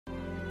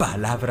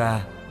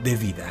Palabra de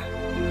vida.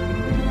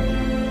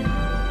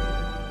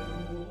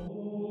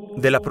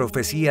 De la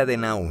profecía de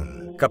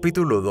Nahum,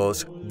 capítulo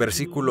 2,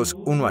 versículos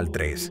 1 al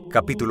 3,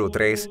 capítulo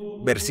 3,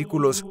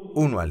 versículos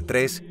 1 al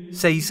 3,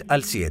 6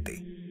 al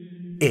 7.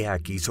 He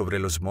aquí sobre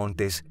los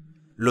montes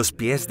los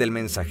pies del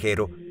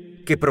mensajero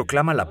que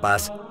proclama la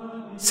paz.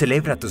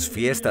 Celebra tus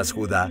fiestas,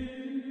 Judá.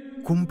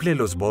 Cumple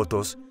los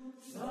votos,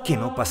 que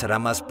no pasará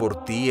más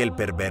por ti el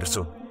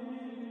perverso.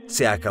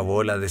 Se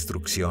acabó la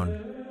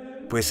destrucción,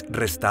 pues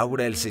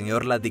restaura el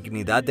Señor la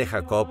dignidad de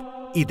Jacob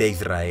y de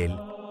Israel.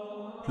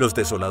 Los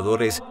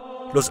desoladores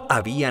los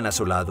habían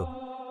asolado,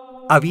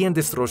 habían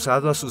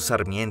destrozado a sus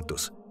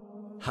sarmientos.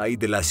 Ay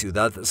de la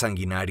ciudad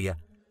sanguinaria,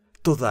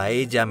 toda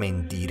ella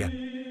mentira,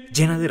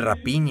 llena de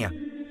rapiña,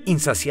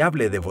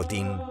 insaciable de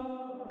botín,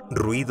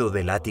 ruido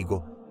de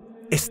látigo,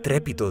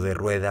 estrépito de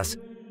ruedas,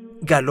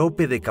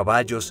 galope de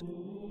caballos,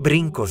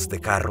 brincos de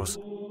carros,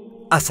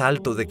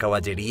 asalto de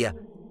caballería,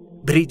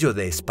 brillo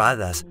de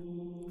espadas,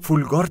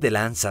 fulgor de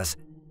lanzas,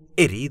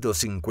 heridos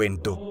sin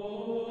cuento,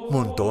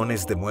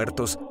 montones de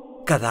muertos,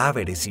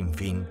 cadáveres sin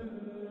fin,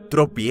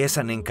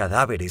 tropiezan en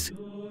cadáveres.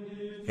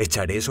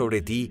 Echaré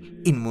sobre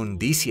ti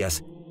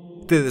inmundicias,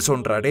 te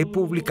deshonraré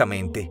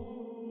públicamente.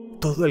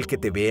 Todo el que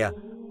te vea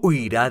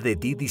huirá de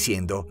ti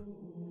diciendo: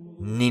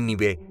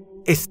 Nínive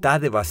está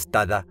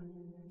devastada.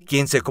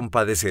 ¿Quién se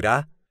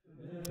compadecerá?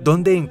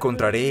 ¿Dónde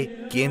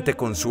encontraré quien te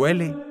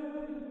consuele?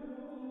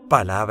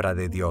 Palabra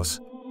de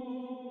Dios.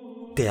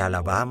 Te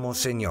alabamos,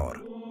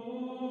 Señor.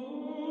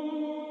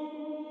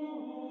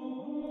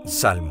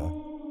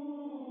 Salmo.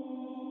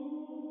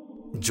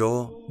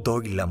 Yo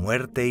doy la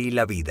muerte y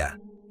la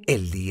vida.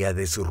 El día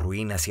de su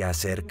ruina se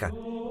acerca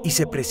y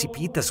se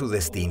precipita su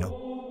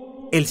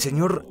destino. El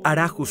Señor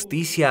hará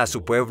justicia a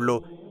su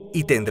pueblo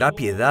y tendrá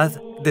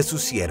piedad de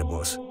sus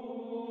siervos.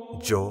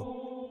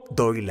 Yo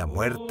doy la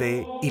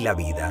muerte y la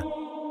vida.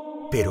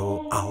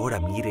 Pero ahora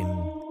miren,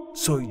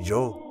 soy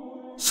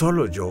yo,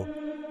 solo yo,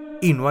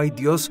 y no hay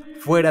Dios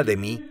fuera de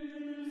mí.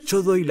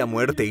 Yo doy la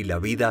muerte y la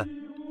vida,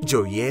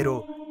 yo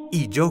hiero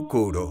y yo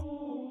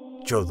curo.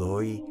 Yo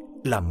doy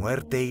la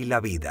muerte y la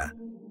vida.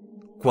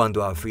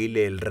 Cuando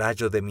afile el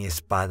rayo de mi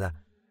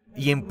espada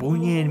y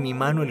empuñe en mi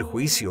mano el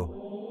juicio,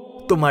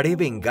 tomaré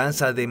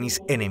venganza de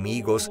mis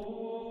enemigos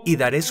y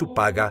daré su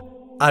paga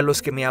a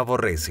los que me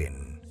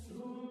aborrecen.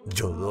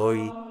 Yo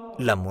doy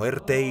la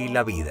muerte y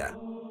la vida.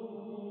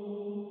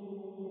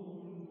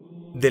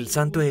 Del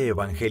Santo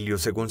Evangelio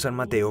según San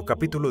Mateo,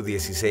 capítulo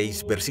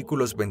 16,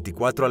 versículos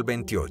 24 al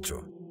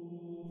 28.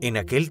 En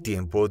aquel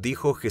tiempo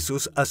dijo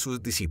Jesús a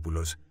sus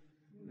discípulos: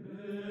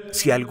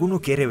 Si alguno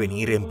quiere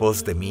venir en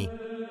pos de mí,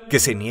 que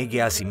se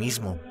niegue a sí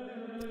mismo,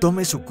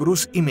 tome su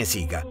cruz y me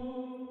siga.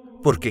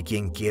 Porque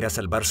quien quiera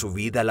salvar su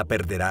vida la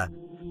perderá,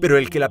 pero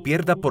el que la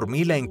pierda por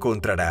mí la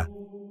encontrará.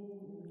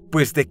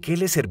 Pues ¿de qué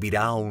le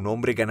servirá a un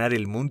hombre ganar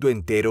el mundo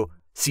entero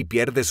si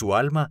pierde su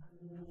alma?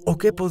 ¿O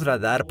qué podrá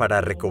dar para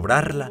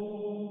recobrarla?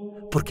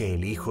 Porque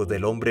el Hijo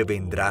del Hombre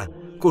vendrá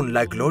con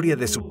la gloria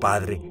de su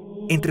Padre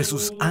entre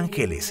sus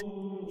ángeles,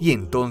 y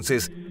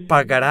entonces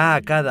pagará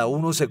a cada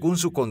uno según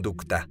su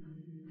conducta.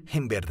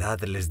 En verdad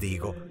les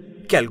digo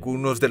que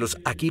algunos de los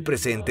aquí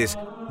presentes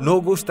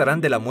no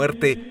gustarán de la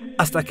muerte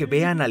hasta que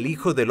vean al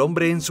Hijo del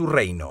Hombre en su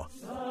reino.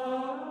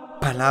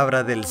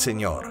 Palabra del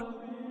Señor.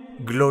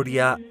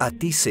 Gloria a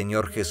ti,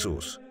 Señor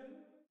Jesús.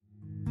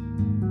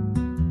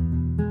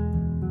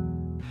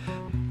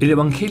 El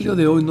Evangelio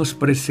de hoy nos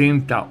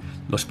presenta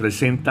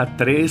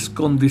tres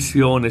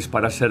condiciones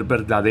para ser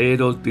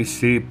verdaderos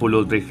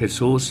discípulos de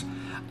Jesús.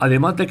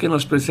 Además de que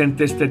nos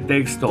presente este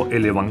texto,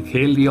 el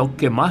Evangelio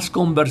que más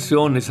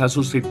conversiones ha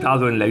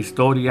suscitado en la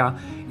historia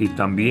y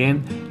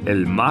también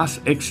el más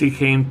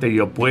exigente y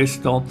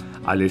opuesto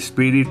al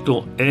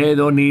espíritu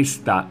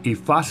hedonista y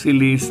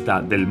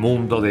facilista del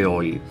mundo de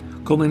hoy.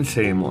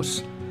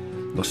 Comencemos.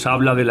 Nos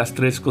habla de las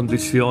tres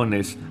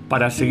condiciones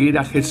para seguir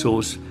a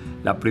Jesús.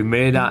 La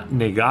primera,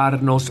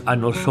 negarnos a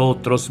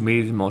nosotros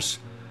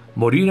mismos,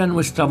 morir a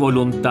nuestra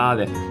voluntad,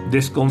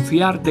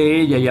 desconfiar de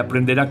ella y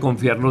aprender a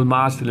confiarnos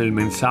más en el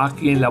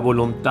mensaje y en la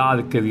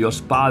voluntad que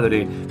Dios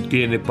Padre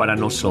tiene para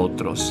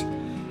nosotros.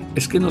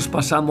 Es que nos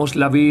pasamos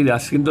la vida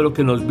haciendo lo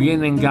que nos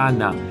viene en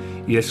gana,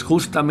 y es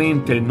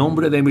justamente el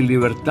nombre de mi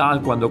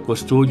libertad cuando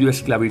construyo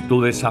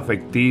esclavitudes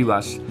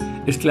afectivas,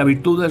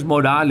 esclavitudes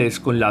morales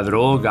con la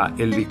droga,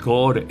 el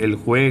licor, el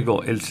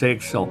juego, el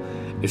sexo,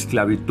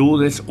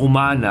 esclavitudes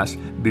humanas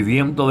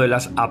viviendo de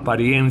las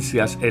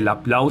apariencias, el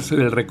aplauso y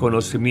el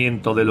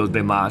reconocimiento de los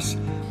demás.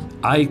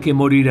 Hay que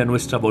morir a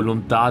nuestra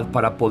voluntad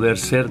para poder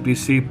ser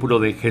discípulo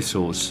de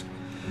Jesús.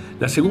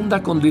 La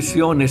segunda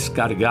condición es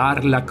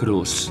cargar la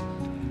cruz.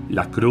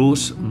 La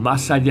cruz,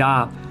 más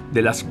allá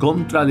de las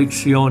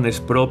contradicciones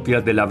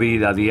propias de la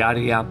vida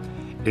diaria,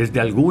 es de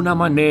alguna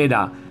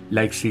manera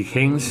la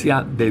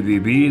exigencia de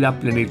vivir a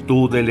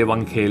plenitud del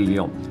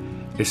Evangelio.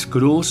 Es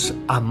cruz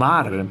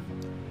amar,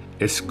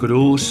 es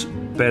cruz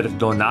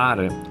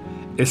perdonar,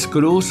 es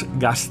cruz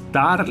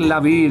gastar la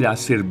vida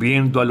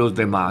sirviendo a los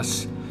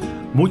demás.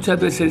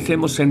 Muchas veces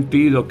hemos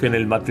sentido que en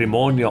el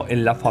matrimonio,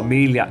 en la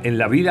familia, en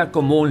la vida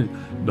común,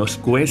 nos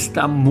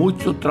cuesta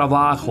mucho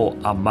trabajo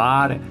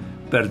amar,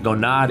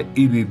 perdonar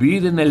y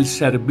vivir en el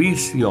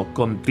servicio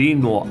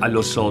continuo a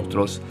los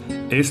otros.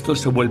 Esto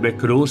se vuelve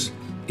cruz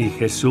y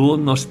Jesús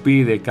nos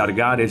pide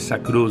cargar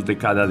esa cruz de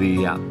cada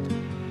día.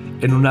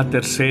 En una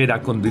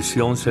tercera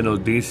condición se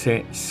nos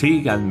dice,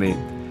 síganme.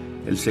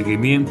 El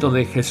seguimiento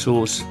de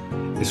Jesús,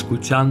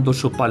 escuchando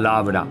su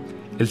palabra,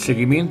 el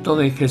seguimiento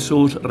de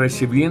Jesús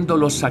recibiendo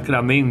los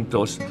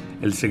sacramentos,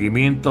 el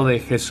seguimiento de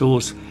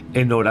Jesús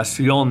en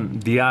oración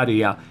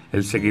diaria,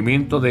 el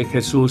seguimiento de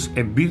Jesús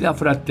en vida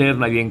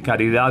fraterna y en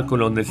caridad con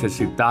los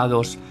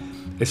necesitados,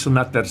 es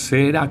una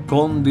tercera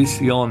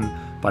condición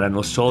para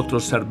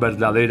nosotros ser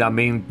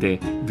verdaderamente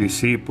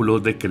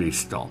discípulos de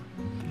Cristo.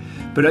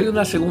 Pero hay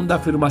una segunda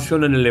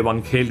afirmación en el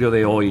Evangelio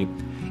de hoy,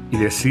 y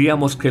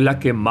decíamos que es la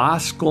que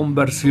más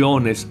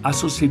conversiones ha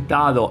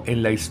suscitado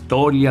en la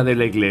historia de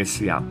la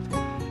Iglesia.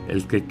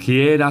 El que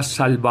quiera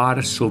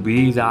salvar su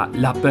vida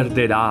la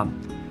perderá,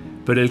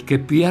 pero el que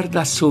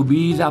pierda su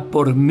vida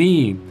por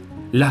mí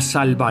la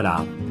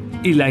salvará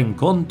y la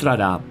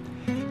encontrará.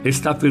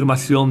 Esta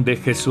afirmación de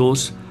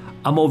Jesús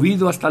ha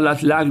movido hasta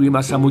las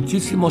lágrimas a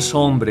muchísimos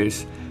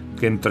hombres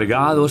que,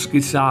 entregados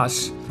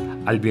quizás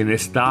al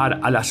bienestar,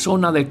 a la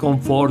zona de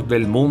confort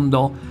del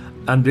mundo,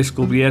 han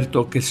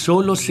descubierto que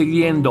solo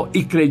siguiendo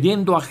y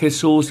creyendo a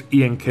Jesús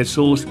y en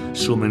Jesús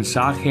su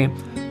mensaje,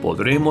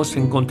 podremos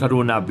encontrar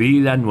una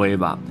vida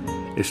nueva.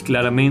 Es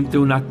claramente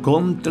una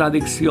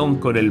contradicción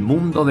con el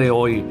mundo de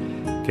hoy.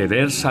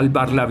 Querer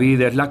salvar la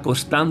vida es la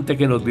constante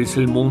que nos dice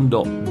el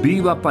mundo.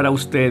 Viva para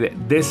usted,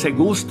 dese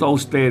gusto a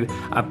usted,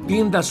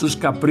 atienda sus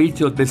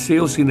caprichos,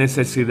 deseos y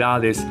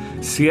necesidades,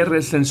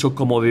 ciérrese en su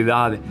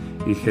comodidad.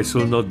 Y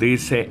Jesús nos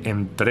dice,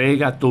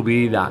 entrega tu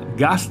vida,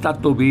 gasta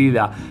tu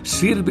vida,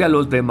 sirve a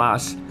los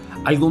demás.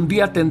 Algún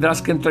día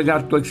tendrás que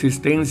entregar tu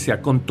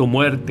existencia con tu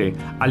muerte,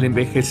 al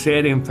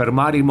envejecer,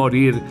 enfermar y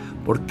morir.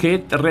 ¿Por qué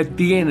te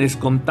retienes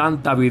con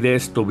tanta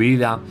avidez tu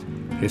vida?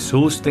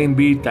 Jesús te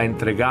invita a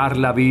entregar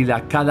la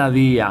vida cada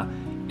día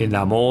en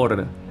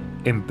amor,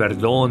 en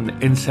perdón,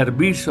 en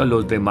servicio a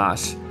los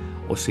demás.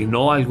 O si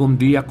no, algún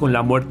día con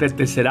la muerte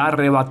te será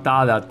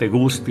arrebatada, te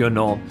guste o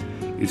no.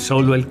 Y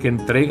solo el que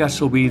entrega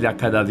su vida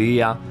cada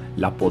día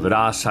la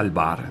podrá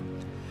salvar.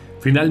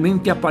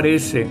 Finalmente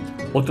aparece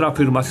otra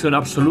afirmación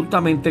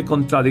absolutamente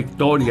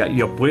contradictoria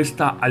y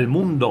opuesta al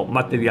mundo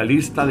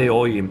materialista de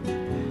hoy.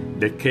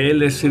 ¿De qué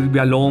le sirve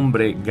al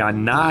hombre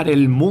ganar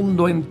el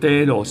mundo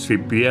entero si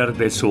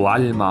pierde su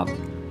alma?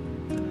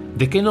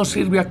 ¿De qué nos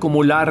sirve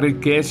acumular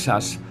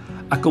riquezas,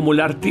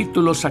 acumular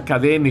títulos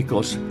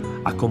académicos,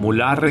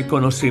 acumular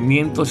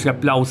reconocimientos y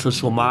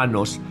aplausos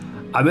humanos,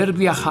 haber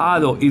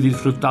viajado y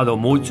disfrutado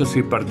mucho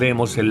si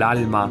perdemos el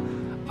alma?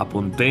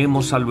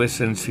 Apuntemos a lo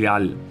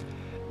esencial.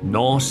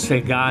 No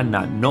se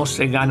gana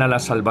la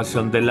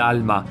salvación del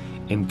alma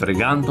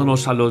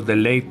entregándonos a los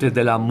deleites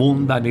de la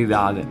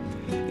mundanidad.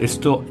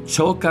 Esto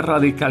choca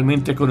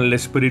radicalmente con el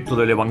espíritu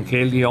del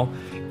Evangelio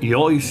y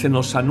hoy se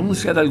nos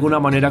anuncia de alguna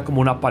manera como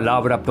una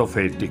palabra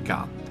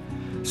profética.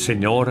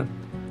 Señor,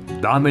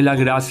 dame la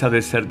gracia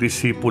de ser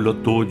discípulo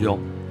tuyo,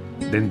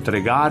 de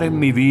entregar en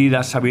mi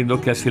vida sabiendo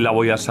que así la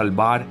voy a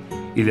salvar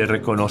y de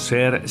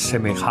reconocer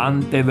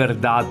semejante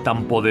verdad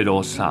tan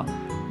poderosa.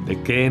 ¿De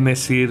qué me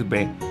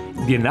sirve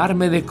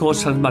llenarme de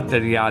cosas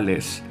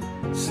materiales,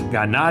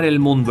 ganar el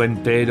mundo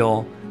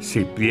entero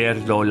si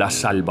pierdo la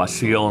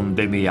salvación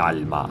de mi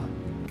alma?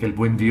 Que el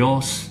buen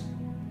Dios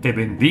te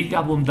bendiga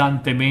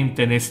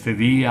abundantemente en este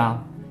día,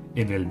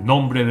 en el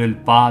nombre del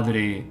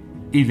Padre,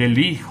 y del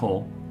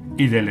Hijo,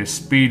 y del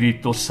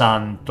Espíritu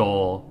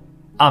Santo.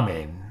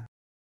 Amén.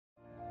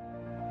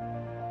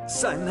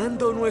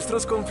 Sanando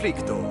nuestros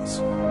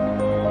conflictos.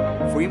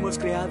 Fuimos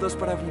creados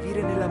para vivir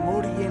en el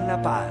amor y en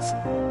la paz.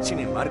 Sin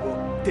embargo,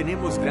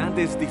 tenemos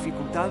grandes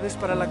dificultades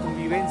para la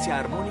convivencia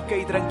armónica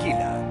y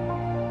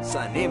tranquila.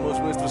 Sanemos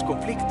nuestros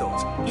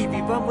conflictos y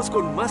vivamos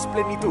con más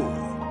plenitud.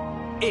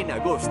 En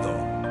agosto,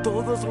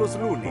 todos los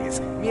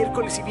lunes,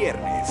 miércoles y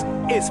viernes,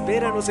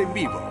 espéranos en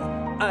vivo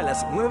a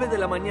las 9 de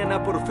la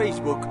mañana por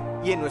Facebook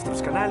y en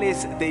nuestros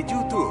canales de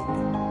YouTube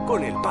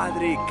con el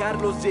Padre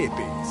Carlos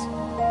Yepes.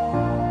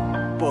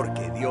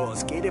 Porque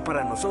Dios quiere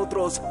para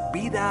nosotros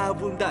vida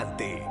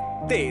abundante.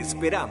 Te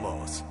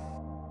esperamos.